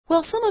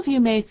Well, some of you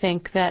may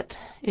think that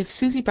if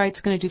Susie Bright's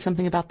going to do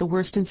something about the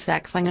worst in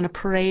sex, I'm going to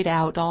parade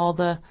out all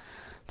the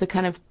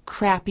kind of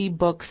crappy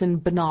books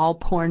and banal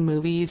porn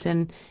movies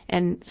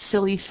and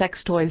silly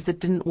sex toys that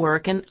didn't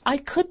work. And I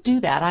could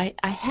do that.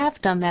 I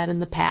have done that in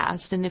the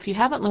past. And if you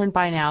haven't learned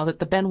by now that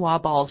the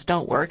Benoit balls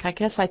don't work, I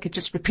guess I could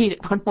just repeat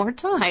it one more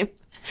time.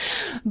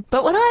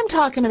 But when I'm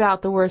talking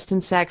about the worst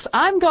in sex,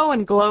 I'm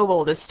going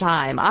global this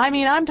time. I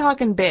mean, I'm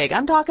talking big.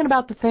 I'm talking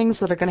about the things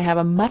that are going to have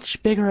a much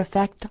bigger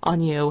effect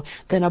on you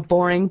than a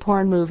boring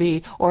porn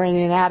movie or an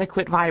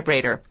inadequate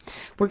vibrator.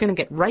 We're going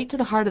to get right to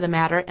the heart of the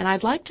matter, and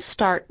I'd like to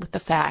start with the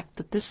fact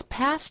that this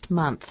past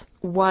month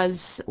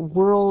was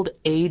World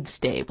AIDS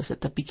Day. It was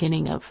at the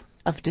beginning of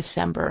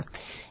December.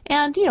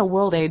 And,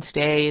 World AIDS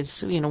Day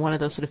is, one of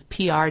those sort of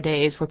PR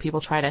days where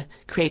people try to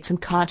create some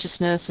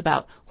consciousness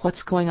about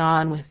what's going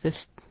on with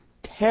this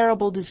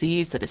terrible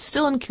disease that is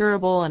still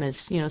incurable and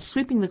is,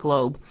 sweeping the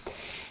globe.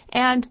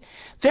 And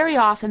very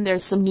often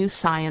there's some new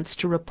science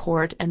to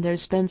report, and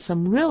there's been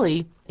some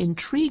really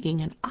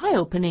intriguing and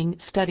eye-opening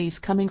studies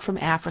coming from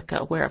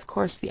Africa, where, of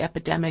course, the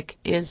epidemic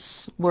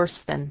is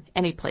worse than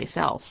any place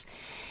else.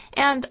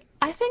 And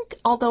I think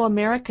although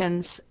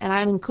Americans, and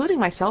I'm including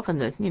myself in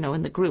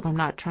the group, I'm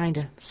not trying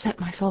to set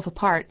myself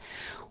apart,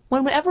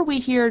 whenever we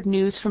hear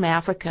news from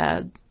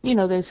Africa,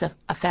 there's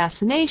a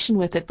fascination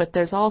with it, but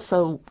there's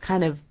also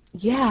kind of,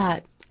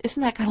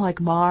 isn't that kind of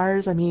like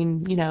Mars? I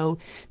mean,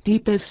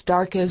 deepest,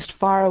 darkest,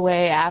 far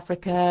away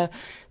Africa,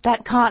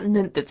 that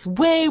continent that's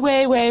way,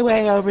 way, way,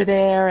 way over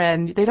there,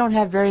 and they don't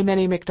have very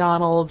many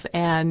McDonald's,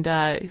 and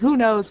who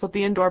knows what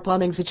the indoor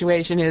plumbing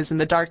situation is in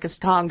the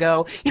darkest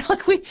Congo.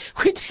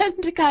 We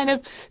tend to kind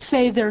of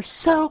say they're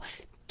so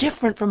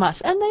different from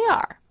us, and they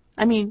are.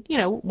 I mean,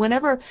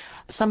 whenever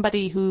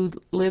somebody who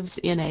lives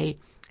in a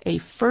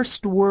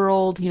first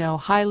world,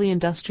 highly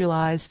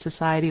industrialized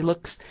society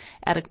looks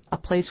at a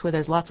place where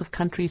there's lots of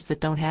countries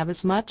that don't have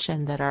as much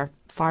and that are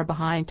far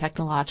behind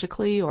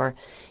technologically or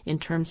in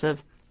terms of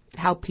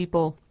how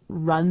people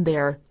run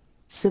their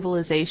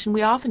civilization,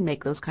 we often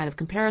make those kind of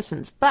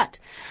comparisons. But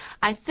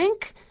I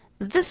think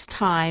this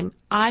time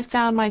I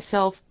found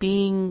myself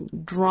being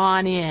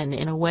drawn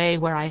in a way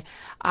where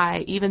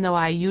I even though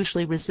I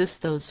usually resist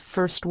those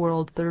first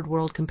world, third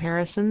world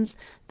comparisons,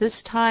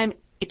 this time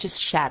it just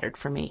shattered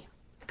for me.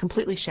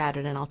 Completely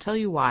shattered, and I'll tell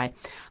you why.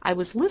 I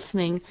was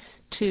listening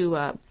to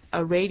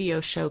a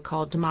radio show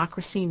called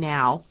Democracy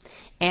Now!,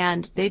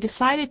 and they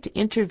decided to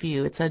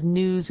interview, it's a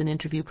news and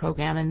interview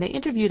program, and they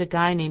interviewed a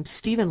guy named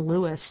Stephen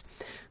Lewis,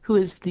 who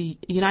is the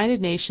United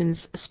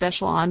Nations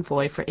Special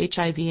Envoy for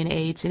HIV and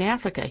AIDS in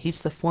Africa. He's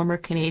the former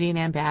Canadian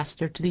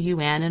ambassador to the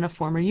UN and a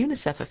former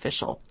UNICEF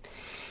official.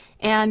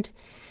 And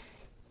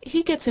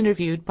he gets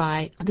interviewed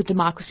by the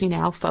Democracy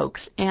Now!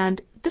 Folks,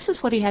 and this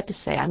is what he had to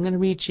say. I'm going to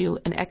read you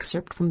an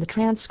excerpt from the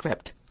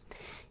transcript.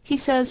 He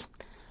says,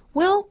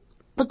 well,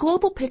 the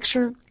global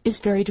picture is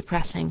very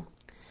depressing.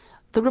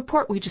 The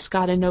report we just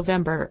got in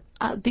November,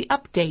 the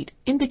update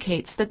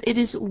indicates that it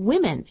is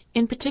women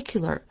in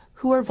particular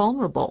who are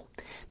vulnerable.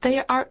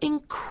 They are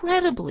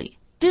incredibly,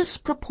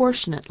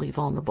 disproportionately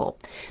vulnerable.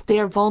 They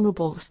are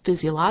vulnerable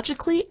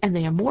physiologically, and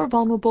they are more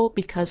vulnerable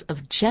because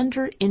of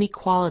gender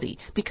inequality,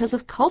 because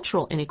of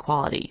cultural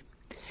inequality.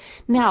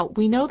 Now,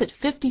 we know that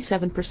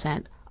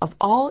 57% of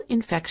all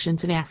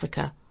infections in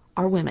Africa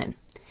are women.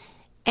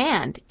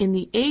 And in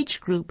the age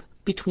group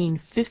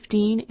between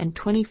 15 and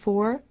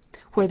 24,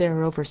 where there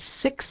are over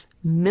 6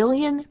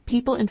 million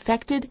people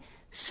infected,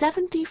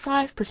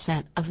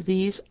 75% of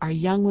these are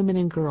young women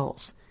and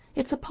girls.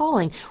 It's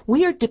appalling.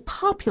 We are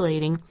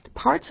depopulating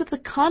parts of the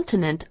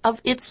continent of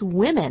its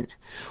women.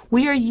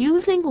 We are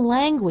using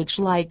language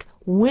like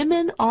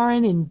women are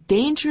an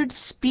endangered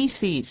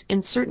species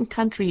in certain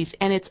countries,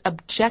 and it's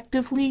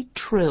objectively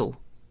true.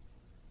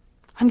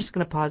 I'm just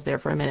going to pause there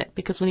for a minute,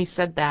 because when he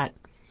said that,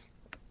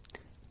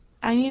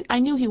 I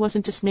knew he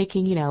wasn't just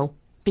making,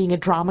 being a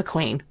drama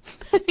queen.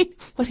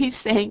 What he's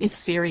saying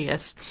is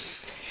serious.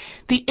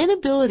 The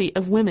inability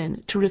of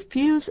women to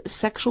refuse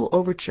sexual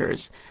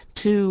overtures,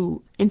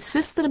 to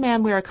insist that a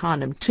man wear a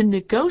condom, to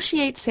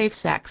negotiate safe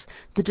sex,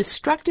 the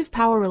destructive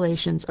power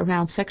relations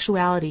around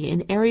sexuality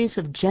in areas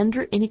of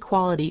gender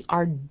inequality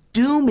are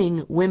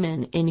dooming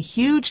women in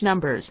huge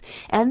numbers,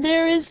 and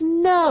there is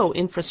no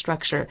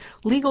infrastructure,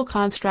 legal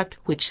construct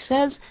which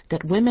says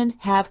that women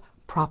have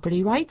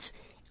property rights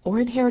or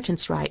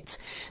inheritance rights.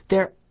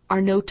 There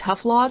are no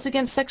tough laws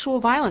against sexual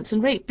violence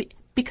and rape,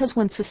 because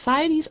when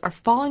societies are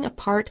falling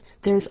apart,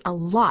 there's a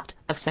lot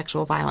of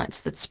sexual violence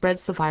that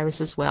spreads the virus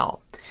as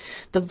well.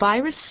 The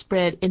virus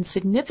spread in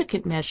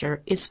significant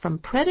measure is from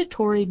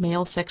predatory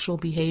male sexual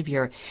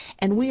behavior,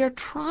 and we are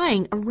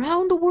trying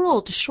around the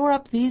world to shore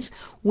up these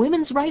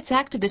women's rights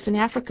activists in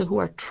Africa who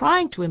are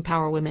trying to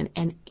empower women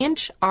and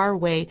inch our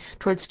way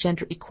towards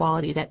gender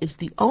equality. That is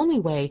the only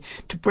way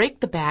to break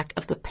the back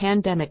of the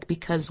pandemic,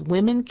 because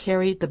women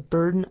carry the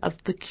burden of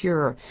the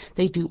cure.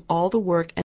 They do all the work, and